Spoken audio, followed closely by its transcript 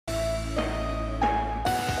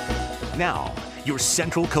Now, your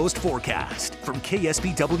Central Coast forecast from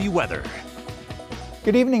KSBW Weather.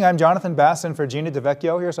 Good evening, I'm Johnathan Bass in for Gina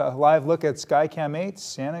DeVecchio. Here's a live look at Skycam 8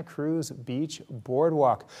 Santa Cruz Beach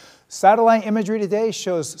Boardwalk. Satellite imagery today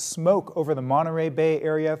shows smoke over the Monterey Bay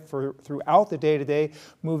area throughout the day today,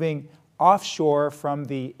 moving offshore from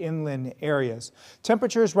the inland areas.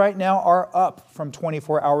 Temperatures right now are up from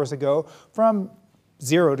 24 hours ago from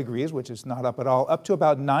 0 degrees, which is not up at all, up to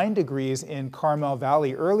about 9 degrees in Carmel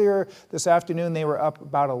Valley. Earlier this afternoon, they were up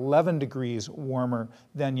about 11 degrees warmer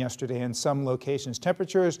than yesterday in some locations.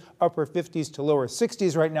 Temperatures upper 50s to lower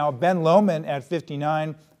 60s right now. Ben Lomond at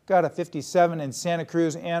 59. Got a 57 in Santa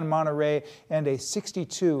Cruz and Monterey, and a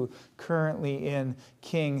 62 currently in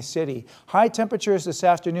King City. High temperatures this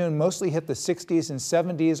afternoon mostly hit the 60s and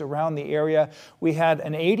 70s around the area. We had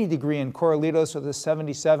an 80 degree in Corralitos with a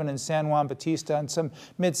 77 in San Juan Bautista and some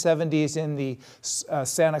mid 70s in the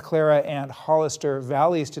Santa Clara and Hollister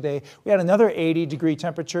valleys today. We had another 80 degree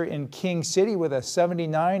temperature in King City with a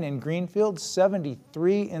 79 in Greenfield,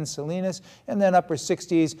 73 in Salinas, and then upper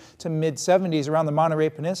 60s to mid 70s around the Monterey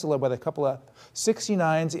Peninsula with a couple of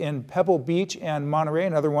 69s in Pebble Beach and Monterey,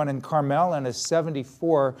 another one in Carmel, and a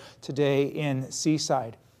 74 today in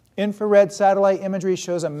Seaside. Infrared satellite imagery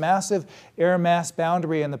shows a massive air mass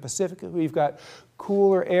boundary in the Pacific. We've got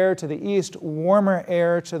cooler air to the east, warmer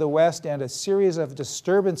air to the west, and a series of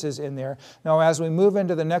disturbances in there. Now, as we move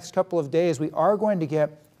into the next couple of days, we are going to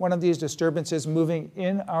get one of these disturbances moving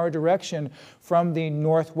in our direction from the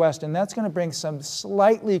northwest, and that's going to bring some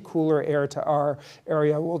slightly cooler air to our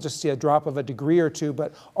area. We'll just see a drop of a degree or two,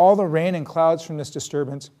 but all the rain and clouds from this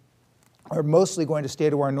disturbance are mostly going to stay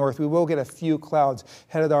to our north. We will get a few clouds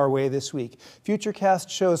headed our way this week. Futurecast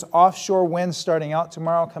shows offshore winds starting out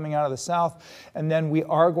tomorrow, coming out of the south, and then we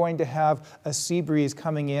are going to have a sea breeze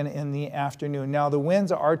coming in the afternoon. Now, the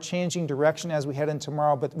winds are changing direction as we head in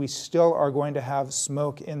tomorrow, but we still are going to have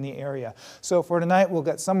smoke in the area. So for tonight, we'll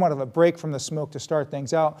get somewhat of a break from the smoke to start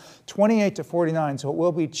things out. 28 to 49, so it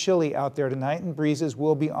will be chilly out there tonight, and breezes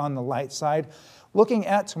will be on the light side. Looking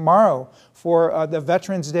at tomorrow for the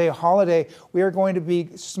Veterans Day holiday, we are going to be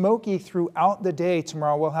smoky throughout the day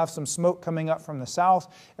tomorrow. We'll have some smoke coming up from the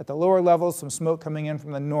south at the lower levels, some smoke coming in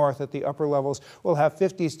from the north at the upper levels. We'll have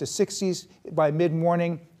 50s to 60s by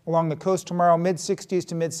mid-morning. Along the coast tomorrow, mid-60s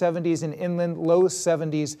to mid-70s, and inland, low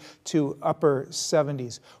 70s to upper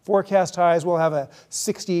 70s. Forecast highs, we'll have a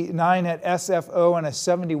 69 at SFO and a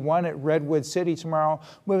 71 at Redwood City tomorrow.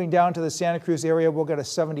 Moving down to the Santa Cruz area, we'll get a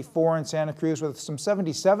 74 in Santa Cruz with some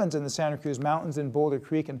 77s in the Santa Cruz Mountains in Boulder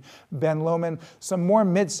Creek and Ben Lomond. Some more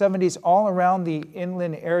mid-70s all around the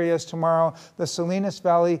inland areas tomorrow. The Salinas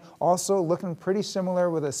Valley also looking pretty similar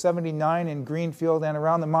with a 79 in Greenfield, and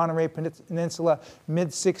around the Monterey Peninsula,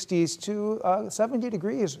 mid-60s to 70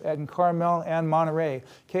 degrees in Carmel and Monterey.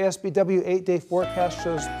 KSBW 8-day forecast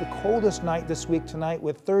shows the coldest night this week tonight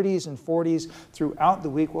with 30s and 40s throughout the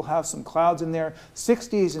week. We'll have some clouds in there.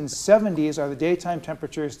 60s and 70s are the daytime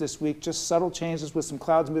temperatures this week. Just subtle changes with some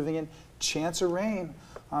clouds moving in. Chance of rain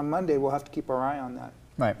on Monday. We'll have to keep our eye on that.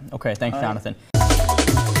 Right. Okay. Thanks, Johnathan.